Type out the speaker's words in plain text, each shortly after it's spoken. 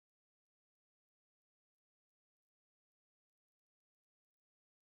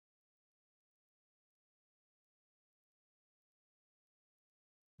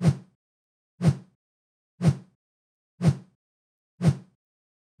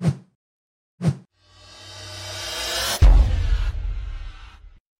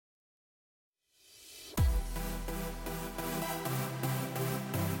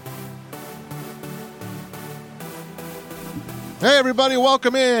Hey, everybody,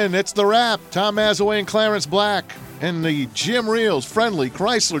 welcome in. It's The Wrap. Tom Mazaway and Clarence Black in the Jim Reels friendly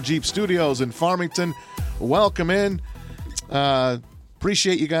Chrysler Jeep Studios in Farmington. Welcome in.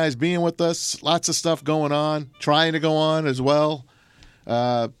 Appreciate you guys being with us. Lots of stuff going on, trying to go on as well.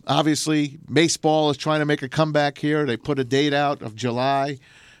 Obviously, baseball is trying to make a comeback here. They put a date out of July,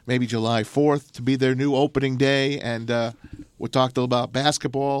 maybe July 4th, to be their new opening day. And we talked about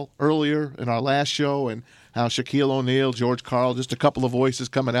basketball earlier in our last show and how Shaquille O'Neal, George Karl, just a couple of voices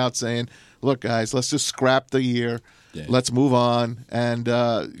coming out saying, look, guys, let's just scrap the year. Yeah. Let's move on. And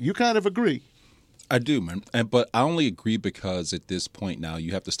you kind of agree. I do, man. But I only agree because at this point now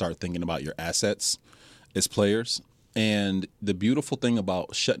you have to start thinking about your assets as players. And the beautiful thing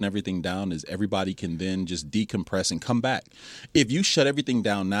about shutting everything down is everybody can then just decompress and come back. If you shut everything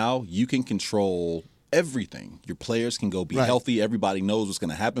down now, you can control everything. Your players can go be healthy. Everybody knows what's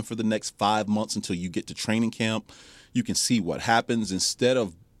going to happen for the next 5 months until you get to training camp. You can see what happens instead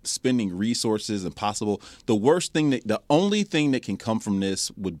of spending resources and the only thing that can come from this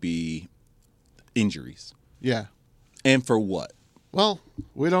would be injuries. Yeah. And for what? Well,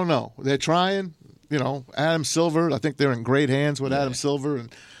 we don't know. They're trying. You know, Adam Silver, I think they're in great hands with Adam Silver,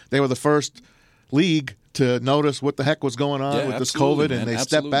 and they were the first league to notice what the heck was going on with this COVID, and they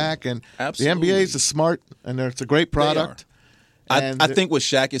stepped back. And the NBA is smart, and it's a great product. I think what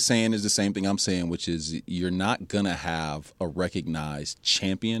Shaq is saying is the same thing I'm saying, which is you're not going to have a recognized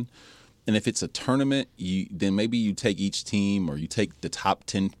champion. And if it's a tournament, then maybe you take each team or you take the top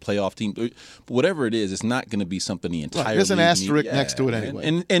 10 playoff team. But whatever it is, it's not going to be something the entire There's an asterisk next to it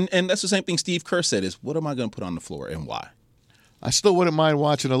anyway. And that's the same thing Steve Kerr said is, what am I going to put on the floor and why? I still wouldn't mind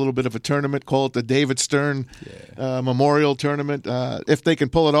watching a little bit of a tournament. Call it the David Stern Memorial Tournament, if they can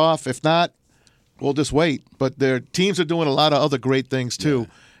pull it off. If not, we'll just wait. But their teams are doing a lot of other great things, too.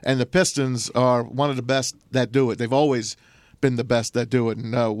 And the Pistons are one of the best that do it. They've always been the best that do it.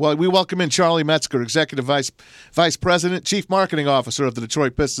 And we welcome in Charlie Metzger, Executive Vice President, Chief Marketing Officer of the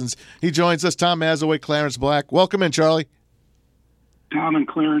Detroit Pistons. He joins us. Tom Mazaway, Clarence Black. Welcome in, Charlie. Tom and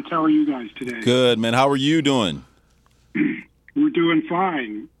Clarence, how are you guys today? Good, man. How are you doing? We're doing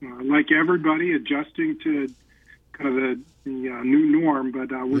fine. Like everybody, adjusting to kind of the new norm,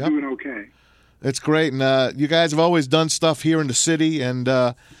 but we're doing okay. It's great. And you guys have always done stuff here in the city, and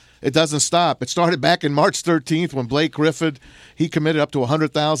it doesn't stop. It started back in March 13th when Blake Griffin, he committed up to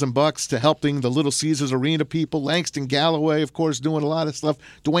 $100,000 to helping the Little Caesars Arena people. Langston Galloway, of course, doing a lot of stuff.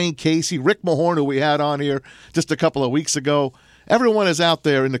 Dwayne Casey, Rick Mahorn, who we had on here just a couple of weeks ago. Everyone is out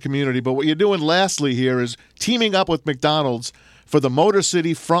there in the community. But what you're doing lastly here is teaming up with McDonald's for the Motor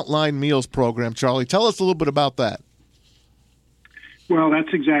City Frontline Meals program. Charlie, tell us a little bit about that. Well,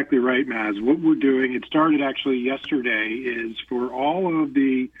 that's exactly right, Maz. What we're doing, it started actually yesterday, is for all of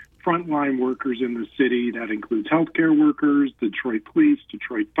the frontline workers in the city. That includes healthcare workers, Detroit Police,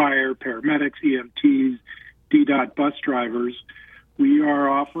 Detroit Fire, paramedics, EMTs, DDOT bus drivers. We are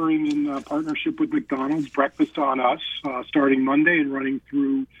offering in partnership with McDonald's Breakfast on Us starting Monday and running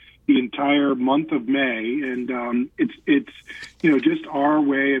through the entire month of May. And it's just our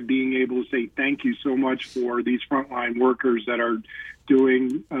way of being able to say thank you so much for these frontline workers that are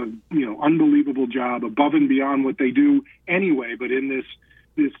doing unbelievable job above and beyond what they do anyway, but in this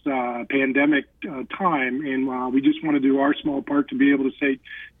pandemic time, and we just want to do our small part to be able to say,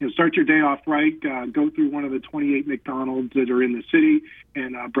 start your day off right, go through one of the 28 McDonald's that are in the city,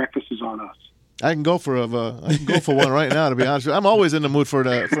 and breakfast is on us. I can go for one right now. To be honest with you, I'm always in the mood for an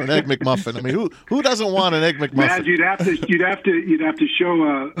egg McMuffin. I mean, who doesn't want an egg McMuffin? Matt, you'd have to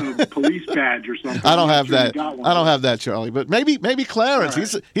show a police badge or something. I don't have that. I don't have that, Charlie. But maybe Clarence.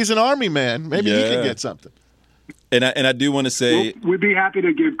 Right. He's an Army man. Maybe he can get something. And I do want to say we'd be happy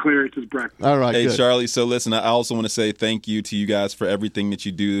to give Clarence his breakfast. All right, hey good. Charlie. So listen, I also want to say thank you to you guys for everything that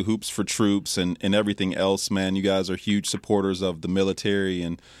you do, Hoops for Troops, and everything else, man. You guys are huge supporters of the military,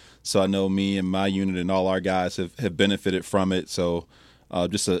 and so I know me and my unit and all our guys have benefited from it. So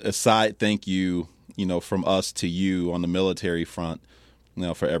just a side thank you, from us to you on the military front,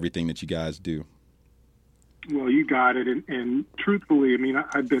 for everything that you guys do. Well, you got it. And truthfully, I mean,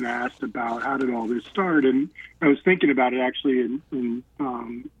 I've been asked about how did all this start, and I was thinking about it actually in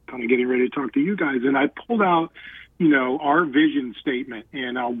kind of getting ready to talk to you guys, and I pulled out, our vision statement,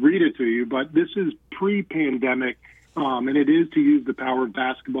 and I'll read it to you, but this is pre-pandemic, and it is to use the power of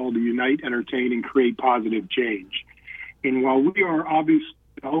basketball to unite, entertain, and create positive change. And while we are obviously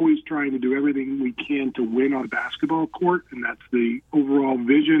always trying to do everything we can to win on a basketball court, and that's the overall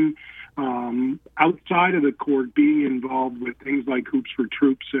vision, outside of the court, being involved with things like Hoops for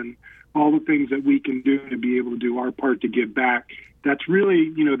Troops and all the things that we can do to be able to do our part to give back. That's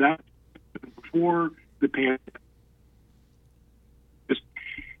really, that before the pandemic.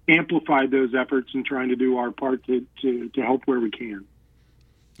 amplified those efforts and trying to do our part to help where we can.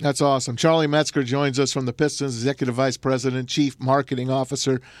 That's awesome. Charlie Metzger joins us from the Pistons, Executive Vice President, Chief Marketing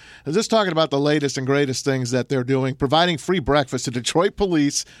Officer. Just talking about the latest and greatest things that they're doing, providing free breakfast to Detroit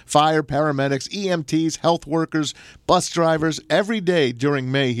police, fire, paramedics, EMTs, health workers, bus drivers every day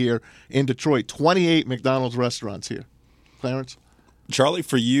during May here in Detroit. 28 McDonald's restaurants here. Clarence? Charlie,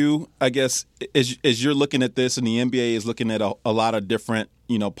 for you, I guess, as you're looking at this and the NBA is looking at a lot of different,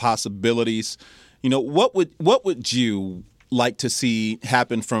 possibilities, what would you like to see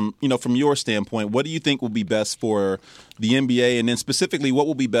happen from your standpoint? What do you think will be best for the NBA, and then specifically what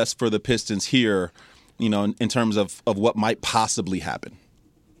will be best for the Pistons here, in terms of what might possibly happen?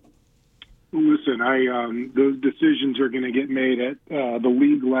 Listen, those decisions are going to get made at the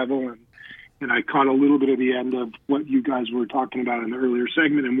league level, and I caught a little bit of the end of what you guys were talking about in the earlier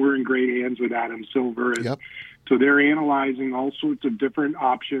segment, and we're in great hands with Adam Silver. And yep. So they're analyzing all sorts of different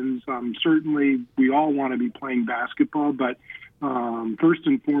options. Certainly, we all want to be playing basketball, but first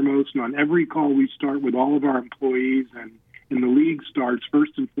and foremost, and on every call we start with all of our employees, and the league starts,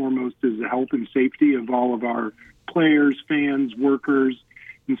 first and foremost is the health and safety of all of our players, fans, workers.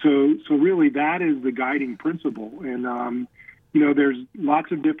 And so really that is the guiding principle. And, there's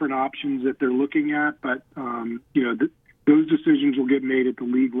lots of different options that they're looking at, but, those decisions will get made at the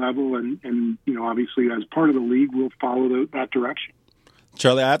league level, and obviously as part of the league, we'll follow that direction.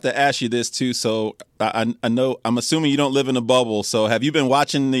 Charlie, I have to ask you this too. So I know, I'm assuming you don't live in a bubble. So have you been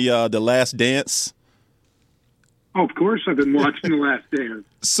watching the Last Dance? Oh, of course, I've been watching The Last Dance.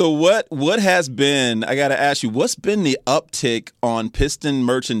 So what has been? I got to ask you, what's been the uptick on Piston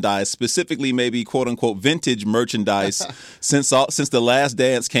merchandise, specifically maybe quote unquote vintage merchandise, since The Last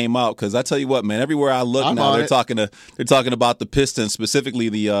Dance came out? Because I tell you what, man, everywhere I look now, they're talking about the Pistons, specifically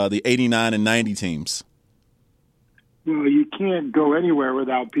the 89 and 90 teams. Well, you can't go anywhere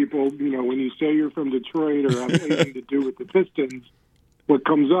without people. When you say you're from Detroit or have anything to do with the Pistons, what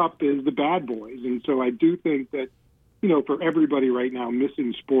comes up is the bad boys. And so I do think that, for everybody right now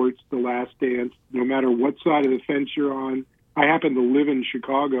missing sports, The Last Dance, no matter what side of the fence you're on. I happen to live in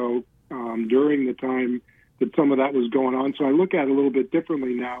Chicago during the time that some of that was going on. So I look at it a little bit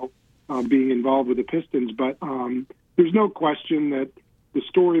differently now, being involved with the Pistons. But there's no question that the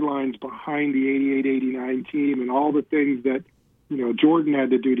storylines behind the 88-89 team and all the things that, Jordan had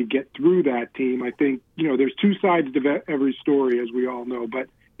to do to get through that team, I think, there's two sides to every story, as we all know. But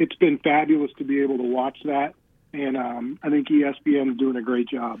it's been fabulous to be able to watch that. And I think ESPN is doing a great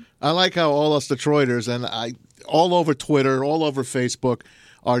job. I like how all us Detroiters and all over Twitter, all over Facebook,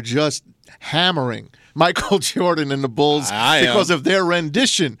 are just hammering Michael Jordan and the Bulls because of their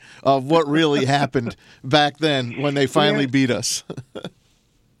rendition of what really happened back then when they finally beat us.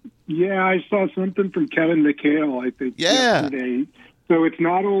 Yeah, I saw something from Kevin McHale, I think, yesterday. So it's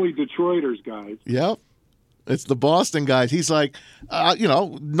not only Detroiters, guys. Yep. It's the Boston guys. He's like,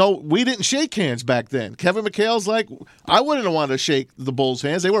 no, we didn't shake hands back then. Kevin McHale's like, I wouldn't have wanted to shake the Bulls'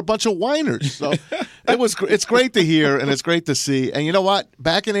 hands. They were a bunch of whiners. So it's great to hear, and it's great to see. And you know what?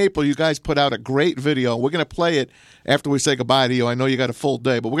 Back in April, you guys put out a great video. We're going to play it after we say goodbye to you. I know you got a full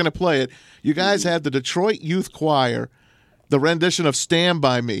day, but we're going to play it. You guys had the Detroit Youth Choir, the rendition of Stand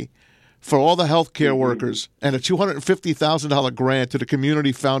By Me, for all the healthcare workers, and a $250,000 grant to the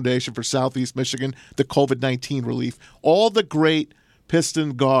Community Foundation for Southeast Michigan, the COVID-19 relief. All the great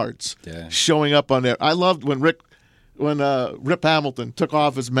Piston guards showing up on there. I loved when Rip Hamilton took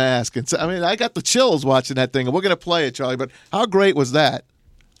off his mask. And I got the chills watching that thing, and we're going to play it, Charlie. But how great was that?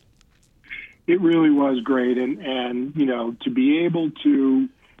 It really was great, and to be able to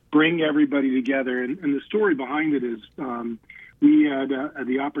bring everybody together, and the story behind it is we had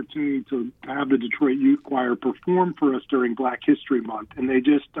the opportunity to have the Detroit Youth Choir perform for us during Black History Month, and they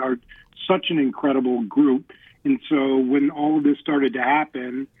just are such an incredible group. And so when all of this started to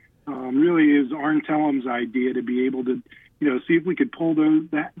happen, really is Arn Tellum's idea to be able to, see if we could pull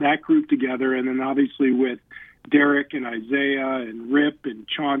that group together, and then obviously with Derek and Isaiah and Rip and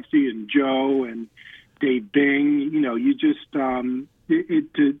Chauncey and Joe and Dave Bing, you just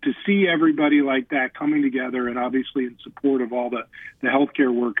to see everybody like that coming together, and obviously in support of all the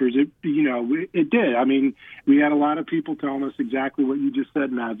healthcare workers, it did. I mean, we had a lot of people telling us exactly what you just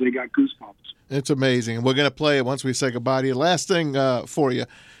said, Matt. They got goosebumps. It's amazing. And we're going to play it once we say goodbye to you. Last thing for you.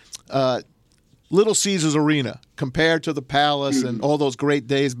 Little Caesars Arena, compared to the Palace and all those great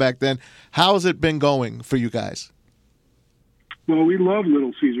days back then, how has it been going for you guys? Well, we love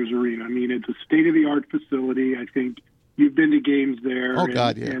Little Caesars Arena. I mean, it's a state-of-the-art facility. I think you've been to games there. Oh,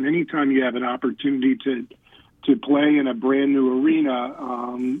 God, yeah. And anytime you have an opportunity to to play in a brand new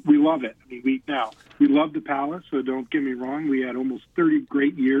arena, we love it. I mean, we love the Palace, so don't get me wrong. We had almost 30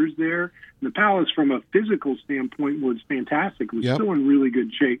 great years there. And the Palace, from a physical standpoint, was fantastic. It was still in really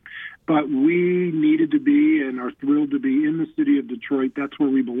good shape. But we needed to be and are thrilled to be in the city of Detroit. That's where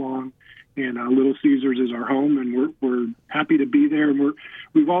we belong. And Little Caesars is our home, and we're happy to be there. And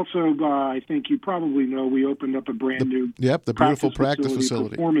we've also, I think you probably know, we opened up a brand new the beautiful practice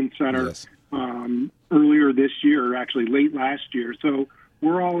facility, performance center. Yes. Earlier this year, or actually late last year. So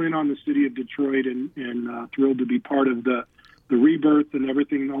we're all in on the city of Detroit and thrilled to be part of the rebirth and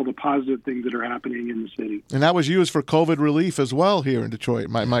everything, all the positive things that are happening in the city. And that was used for COVID relief as well here in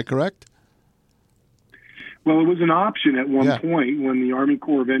Detroit. Am I correct? Well, it was an option at one point when the Army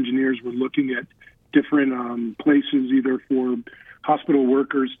Corps of Engineers were looking at different places, either for hospital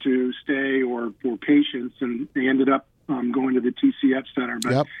workers to stay or for patients, and they ended up going to the TCF Center.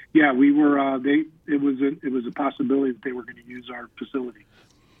 But we were. It was a possibility that they were going to use our facility.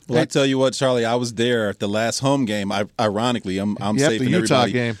 Well, I tell you what, Charlie, I was there at the last home game. Ironically, I'm safe the in Utah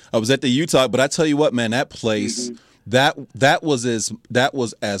everybody. Game. I was at the Utah, but I tell you what, man, that place that was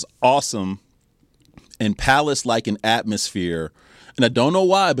as awesome and palace-like an atmosphere. And I don't know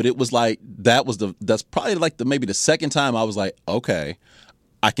why, but it was like that's probably like maybe the second time I was like, okay,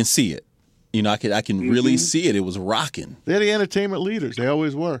 I can see it. You know, I can really see it. It was rocking. They're the entertainment leaders. They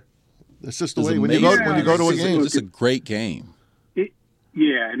always were. That's just the way when you amazing. go to a game. It's a great game.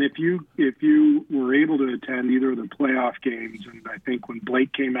 And if you were able to attend either of the playoff games, and I think when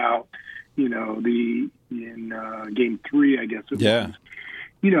Blake came out, in game 3, I guess it was.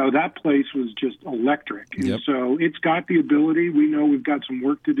 That place was just electric. And so it's got the ability. We know we've got some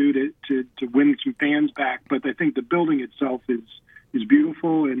work to do to win some fans back, but I think the building itself is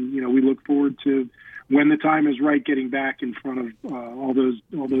beautiful, and we look forward to, when the time is right, getting back in front of all those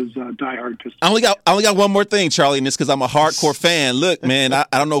diehard Pistons. I only got one more thing, Charlie, and it's because I'm a hardcore fan. Look, man, I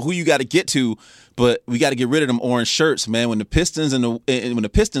don't know who you got to get to, but we got to get rid of them orange shirts, man. When the Pistons and when the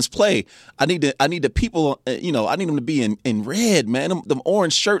Pistons play, I need the people, I need them to be in red, man. Them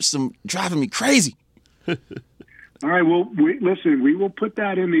orange shirts, driving me crazy. All right, well, we will put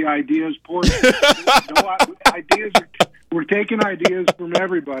that in the ideas portion. We're taking ideas from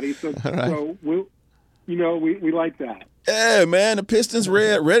everybody, so we'll. We like that. Yeah, man, the Pistons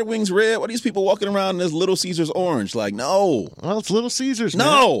red, Red Wings red. What are these people walking around in this Little Caesars orange? Like, no. Well, it's Little Caesars, man.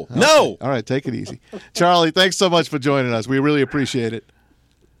 No. No. All right, take it easy. Charlie, thanks so much for joining us. We really appreciate it.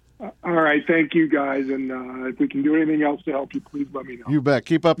 All right, thank you, guys. And if we can do anything else to help you, please let me know. You bet.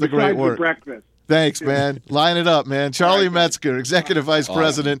 Keep up the great work. The breakfast. Thanks, man. Line it up, man. Charlie Metzger, Executive Vice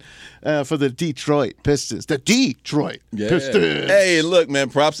President for the Detroit Pistons. The Detroit Pistons. Hey, look, man,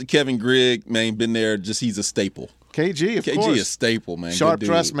 props to Kevin Grigg, man. Been there, he's a staple. KG, of course. KG is a staple, man.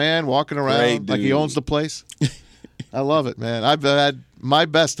 Sharp-dressed man, walking around like he owns the place. I love it, man. I've had my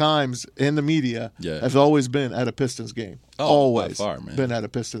best times in the media have always been at a Pistons game. Always by far, man. Been at a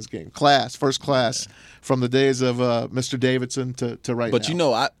Pistons game. First class, from the days of Mr. Davidson to right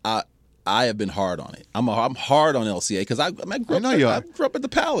now. But I have been hard on it. I'm hard on LCA because I grew up at the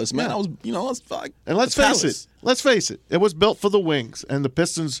Palace, man. Yeah. I was like, and let's face it. It was built for the Wings, and the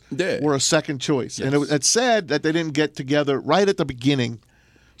Pistons were a second choice. Yes. And it's sad that they didn't get together right at the beginning,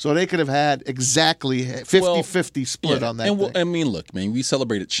 so they could have had exactly 50-50 split on that. And I mean, look, man, we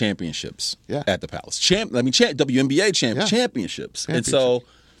celebrated championships at the Palace. WNBA championships, and so.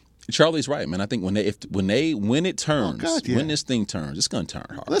 Charlie's right, man. I think when it turns, when this thing turns, it's going to turn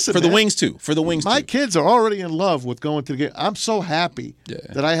hard. Listen, for the Wings too. My kids are already in love with going to the game. I'm so happy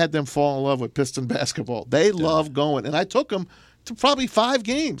that I had them fall in love with Piston basketball. They love going, and I took them to probably 5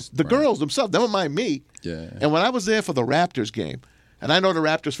 games. The girls themselves, don't mind me. Yeah. And when I was there for the Raptors game, and I know the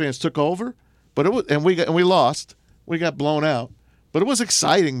Raptors fans took over, but it was, and we lost. We got blown out, but it was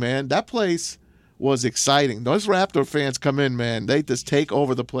exciting, man. That place was exciting. Those Raptor fans come in, man. They just take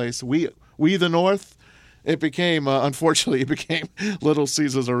over the place. We the North, unfortunately, it became Little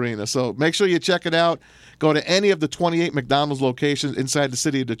Caesars Arena. So make sure you check it out. Go to any of the 28 McDonald's locations inside the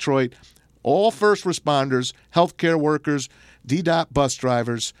city of Detroit. All first responders, healthcare workers, DDOT bus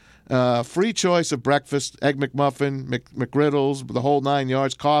drivers, free choice of breakfast, Egg McMuffin, McGriddles, the whole 9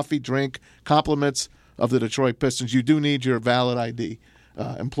 yards, coffee, drink, compliments of the Detroit Pistons. You do need your valid ID.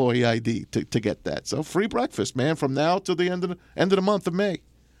 Employee ID to get that. So free breakfast, man, from now till the end of the month of May.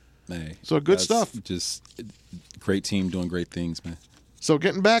 So good stuff. Just great team doing great things, man. So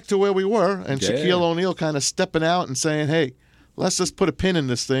getting back to where we were, and Shaquille O'Neal kind of stepping out and saying, hey, let's just put a pin in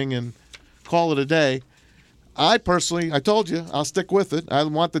this thing and call it a day. I told you, I'll stick with it. I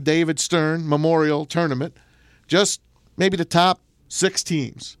want the David Stern Memorial Tournament. Just maybe the top 6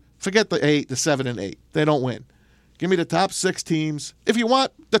 teams Forget the 8, the 7 and 8. They don't win. Give me the top 6 teams. If you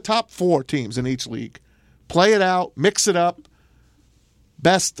want, the top 4 teams in each league. Play it out, mix it up.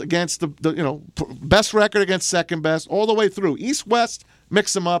 Best against the best record against second best, all the way through. East, West,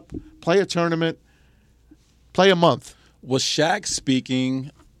 mix them up, play a tournament, play a month. Was Shaq speaking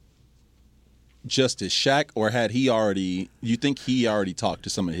just as Shaq, or had he already? You think he already talked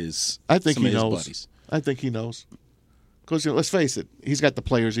to some of his? I think some he of his knows. buddies? I think he knows. Because let's face it, he's got the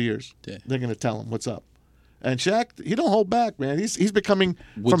players' ears. Yeah. They're going to tell him what's up. And Shaq, he don't hold back, man. He's becoming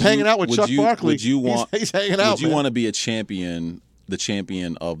Would hanging out with Chuck Barkley. Would you want? He's hanging out. Would you man. want to be a champion? The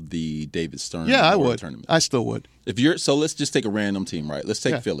champion of the David Stern Yeah, I Memorial would. Tournament. I still would. If you're so, let's just take a random team, right? Let's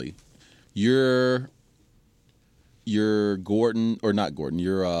take Philly. You're Gordon or not Gordon?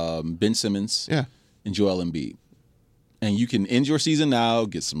 You're Ben Simmons. Yeah. And Joel Embiid, and you can end your season now,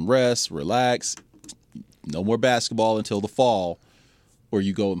 get some rest, relax. No more basketball until the fall, or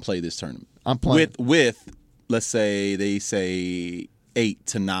you go and play this tournament. I'm playing with let's say they say 8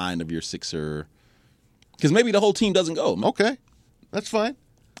 to 9 of your Sixer, because maybe the whole team doesn't go. Okay, that's fine.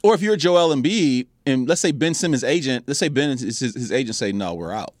 Or if you're Joel Embiid, and let's say Ben Simmons' agent, let's say his agent say, no,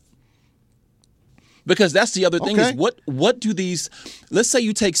 we're out. Because that's the other thing is what do these, let's say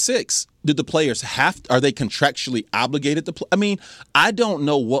you take 6, do the players are they contractually obligated to play? I mean, I don't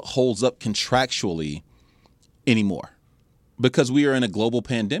know what holds up contractually anymore because we are in a global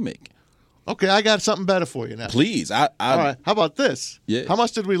pandemic. Okay, I got something better for you now. Please. All right, how about this? Yeah. How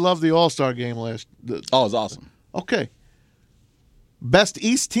much did we love the All-Star game last? Oh, it was awesome. Okay. Best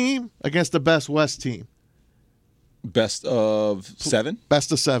East team against the best West team. Best of 7?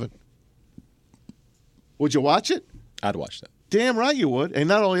 Best of 7. Would you watch it? I'd watch that. Damn right you would. And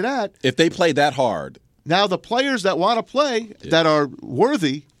not only that, If they play that hard. now the players that want to play that are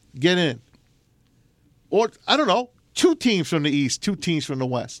worthy get in. Or, I don't know, 2 teams from the East, 2 teams from the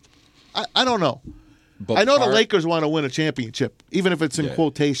West. I don't know. But I know the Lakers want to win a championship, even if it's in Yeah.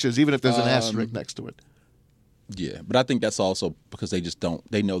 quotations, even if there's an asterisk next to it. Yeah, but I think that's also because they just don't.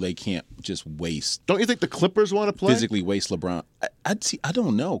 They know they can't just waste. Don't you think the Clippers want to play? Physically waste LeBron. I'd see. I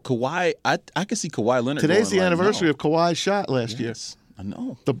don't know. Kawhi. I could see Kawhi Leonard. Today's going the anniversary no. of Kawhi's shot last year. I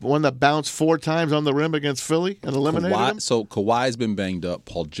know. The one that bounced 4 times on the rim against Philly and eliminated him. So Kawhi's been banged up.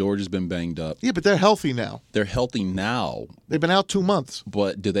 Paul George has been banged up. Yeah, but they're healthy now. They're healthy now. They've been out 2 months.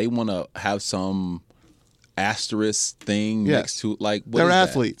 But do they want to have some asterisk thing next to what they're is that?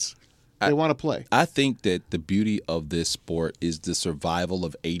 athletes. They want to play. I think that the beauty of this sport is the survival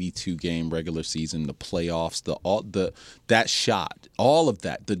of 82 game regular season, the playoffs, that shot, all of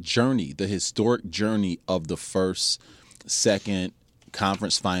that, the journey, the historic journey of the first, second,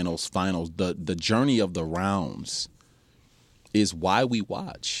 conference finals, the journey of the rounds is why we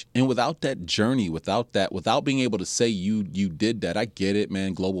watch. And without that journey, without being able to say you did that, I get it,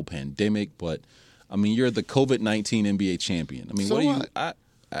 man, global pandemic, but I mean, you're the COVID-19 NBA champion. I mean, So what do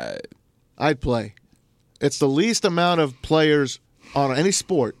you I'd play. It's the least amount of players on any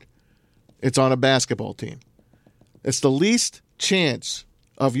sport. It's on a basketball team. It's the least chance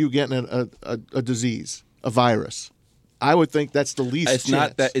of you getting a disease, a virus. I would think that's the least. It's chance.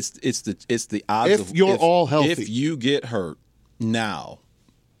 not that. It's the odds if you're all healthy. If you get hurt now,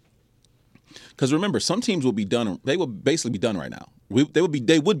 because remember, some teams will be done. They will basically be done right now. They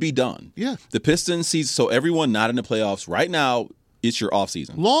would be done. Yeah. The Pistons season. So everyone not in the playoffs right now. It's your off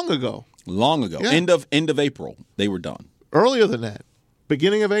season. Long ago. Yeah. End of April, they were done. Earlier than that,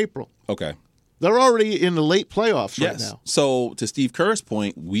 beginning of April. Okay. They're already in the late playoffs right now. So to Steve Kerr's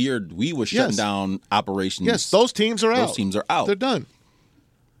point, we were shutting down operations. Yes, those teams are out. Those teams are out. They're done.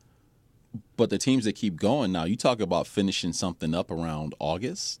 But the teams that keep going now, you talk about finishing something up around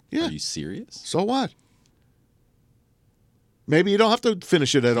August. Yeah. Are you serious? So what? Maybe you don't have to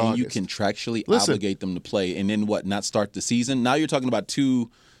finish it at August. You contractually obligate them to play, and then what? Not start the season. Now you're talking about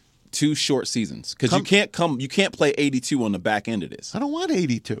two short seasons because you can't play 82 on the back end of this. I don't want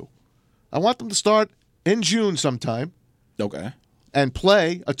 82. I want them to start in June sometime. Okay. And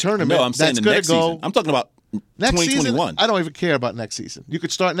play a tournament. No, I'm saying that's the next go season. I'm talking about next 2021. Season, I don't even care about next season. You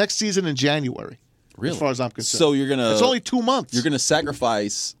could start next season in January. Really? As far as I'm concerned. So you're gonna. It's only 2 months. You're gonna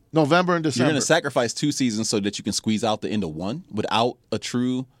sacrifice November and December. You're gonna sacrifice 2 seasons so that you can squeeze out the end of one without a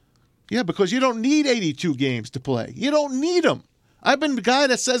true. Yeah, because you don't need 82 games to play. You don't need them. I've been the guy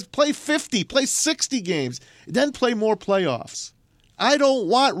that says play 50, play 60 games, then play more playoffs. I don't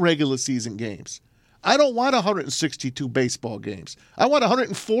want regular season games. I don't want 162 baseball games. I want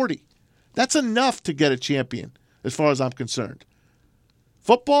 140. That's enough to get a champion, as far as I'm concerned.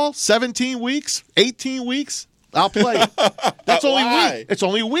 Football, 17 weeks, 18 weeks, I'll play it. That's only Why? weeks. It's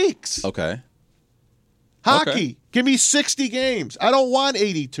only weeks. Okay. Hockey, Okay. give me 60 games. I don't want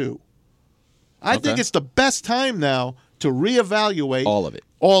 82. I think it's the best time now to reevaluate All of it.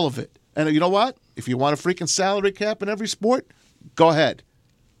 All of it. And you know what? If you want a freaking salary cap in every sport, go ahead.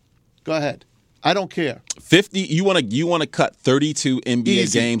 Go ahead. I don't care. 50. You want to cut 32 NBA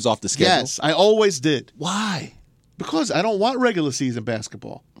Easy. games off the schedule? Yes, I always did. Why? Because I don't want regular season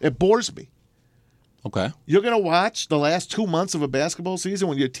basketball. It bores me. Okay. You're going to watch the last 2 months of a basketball season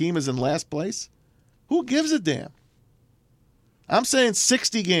when your team is in last place? Who gives a damn? I'm saying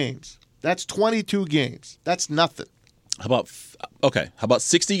 60 games. That's 22 games. That's nothing. How about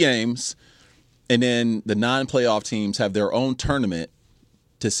 60 games, and then the non-playoff teams have their own tournament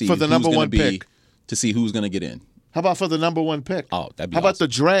to see For the number one pick. To see who's going to get in. How about for the number one pick? Oh, that'd be How about awesome.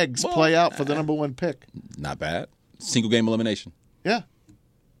 the dregs play out for the number one pick? Not bad. Single game elimination. Yeah. Or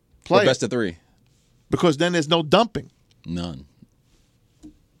Play best it. of 3. Because then there's no dumping. None.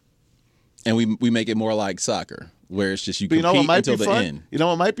 And we make it more like soccer, where it's just you But you know what compete might until be the fun? end. You know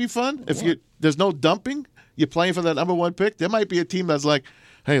what might be fun? If there's no dumping, you're playing for that number one pick, there might be a team that's like,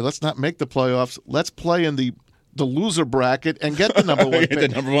 hey, let's not make the playoffs. Let's play in the loser bracket and get the number one Get pick. the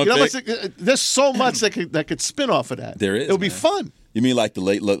number one You know, pick. there's so much that could spin off of that. There is. It'll be man. fun. You mean like the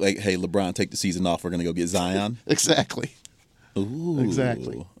late look, like, hey, LeBron, take the season off. We're going to go get Zion? Exactly. Ooh.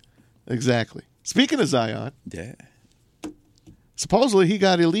 Exactly. Speaking of Zion, Yeah. supposedly he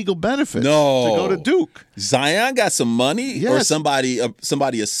got illegal benefits No. to go to Duke. Zion got some money? Or Yes.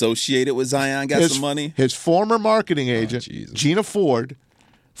 somebody associated with Zion got some money? His former marketing agent, Jesus. Gina Ford,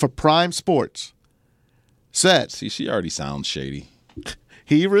 for Prime Sports, said See, she already sounds shady.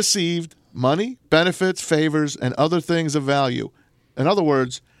 he received money, benefits, favors, and other things of value. In other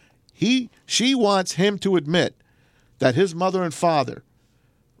words, she wants him to admit that his mother and father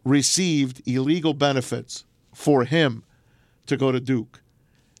received illegal benefits for him to go to Duke.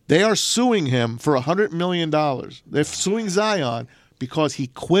 They are suing him for $100 million. They're suing Zion because he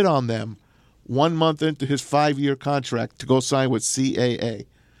quit on them 1 month into his 5-year contract to go sign with CAA.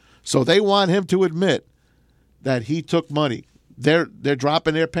 So they want him to admit that he took money. They're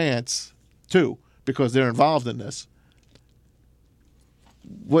dropping their pants too because they're involved in this.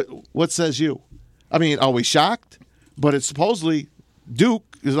 What says you? I mean, are we shocked? But it's supposedly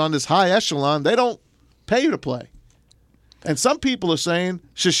Duke is on this high echelon. They don't pay you to play. And some people are saying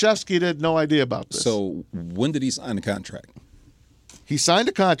Krzyzewski had no idea about this. So when did he sign the contract? He signed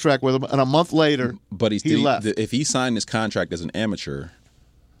a contract with him, and a month later, But he left. If he signed his contract as an amateur,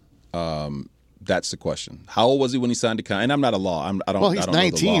 that's the question. How old was he when he signed the contract? And I'm not a law. I don't. Well, he's I don't know the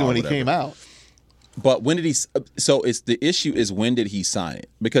 19 law or when he whatever. came out. But when did he? So it's the issue is when did he sign it?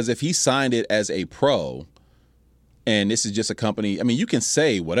 Because if he signed it as a pro, and this is just a company, I mean, you can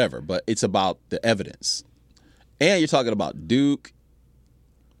say whatever, but it's about the evidence. And you're talking about Duke,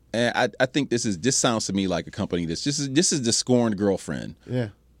 and I think this sounds to me like a company this is the scorned girlfriend. Yeah.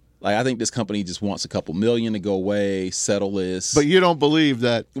 Like I think this company just wants a couple million to go away, settle this. But you don't believe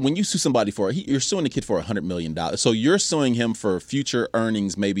that. When you sue somebody you're suing the kid for $100 million. So you're suing him for future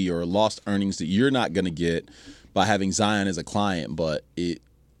earnings, maybe, or lost earnings that you're not going to get by having Zion as a client. But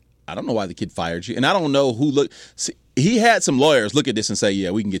I don't know why the kid fired you, and I don't know who he had some lawyers look at this and say,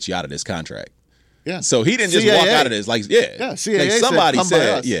 yeah, we can get you out of this contract. Yeah. So he didn't just CAA. walk out of this like, yeah. CAA like said, somebody "Come by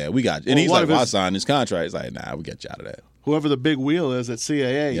said, us." yeah, we got you. And Well, he's one like, of well, I his- signed this contract. He's like, nah, we got you out of that. Whoever the big wheel is at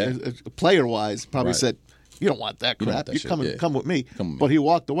CAA, Yeah. player-wise, probably Right. said, you don't want that You don't crap. want that You shit, come yeah. come with me. Come with me. But he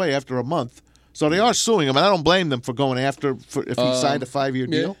walked away after a month. So they are suing him, and I don't blame them for going after if he signed a 5-year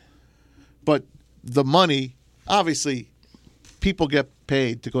yeah. deal. But the money, obviously, people get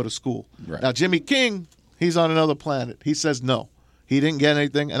paid to go to school. Right. Now, Jimmy King, he's on another planet. He says no. He didn't get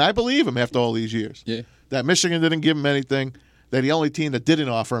anything, and I believe him after all these years. Yeah. That Michigan didn't give him anything. They're the only team that didn't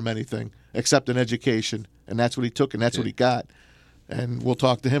offer him anything except an education, and that's what he took, and that's what he got. And we'll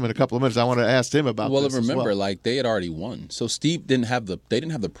talk to him in a couple of minutes. I want to ask him about Well, this and remember, as well. like they had already won, so Steve didn't have the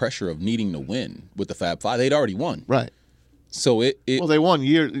pressure of needing to win with the Fab Five. They'd already won, Right. so it Well, they won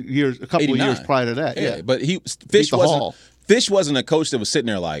years a couple of 89. years prior to that. Yeah, but Beat Fish the wasn't Hall. Fish wasn't a coach that was sitting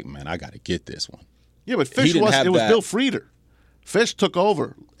there like, man, I got to get this one. Yeah, but He Fish didn't was have it was that- Bill Frieder. Fish took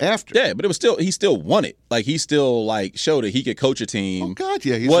over after. Yeah, but he still won it. Like he still like showed that he could coach a team. Oh God,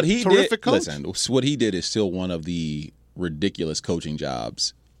 yeah, he's what a he terrific did, coach. Listen, what he did is still one of the ridiculous coaching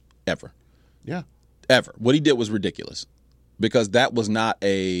jobs ever. Yeah. Ever. What he did was ridiculous because that was not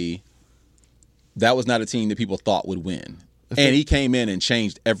a team that people thought would win. And he came in and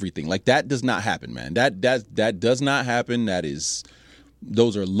changed everything. Like that does not happen, man. That does not happen.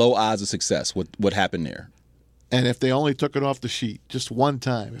 Those are low odds of success. What happened there? And if they only took it off the sheet just one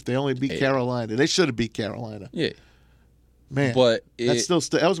time, if they only beat Carolina, they should have beat Carolina. Yeah. Man, But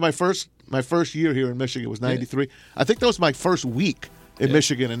that was my first my first year here in Michigan was 93. Yeah. I think that was my first week in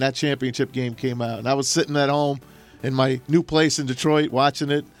Michigan, and that championship game came out. And I was sitting at home in my new place in Detroit watching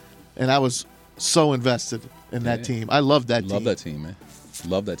it, and I was so invested in that team. I love that team. Love that team, man.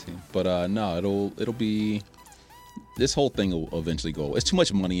 Love that team. But no, it'll be – this whole thing will eventually go. It's too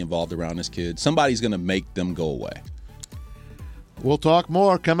much money involved around this kid. Somebody's going to make them go away. We'll talk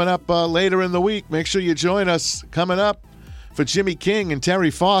more coming up later in the week. Make sure you join us coming up for Jimmy King and Terry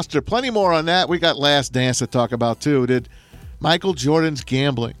Foster. Plenty more on that. We got Last Dance to talk about, too. Did Michael Jordan's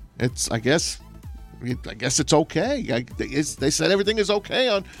gambling. I guess it's okay. They said everything is okay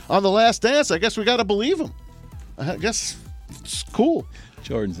on The Last Dance. I guess we got to believe him. I guess it's cool.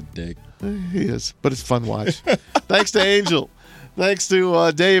 Jordan's a dick. He is, but it's fun watch. Thanks to Angel. Thanks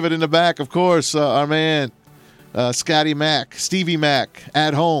to David in the back, of course, our man. Scotty Mack, Stevie Mack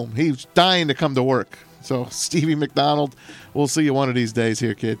at home. He's dying to come to work. So, Stevie McDonald, we'll see you one of these days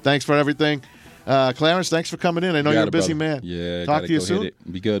here, kid. Thanks for everything. Clarence, thanks for coming in. I know you're a busy man. Yeah, talk to you soon. Hit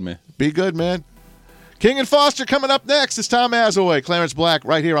it. Be good, man. Be good, man. King and Foster coming up next. It's Tom Azaway, Clarence Black,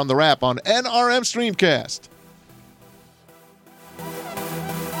 right here on The Wrap on NRM Streamcast.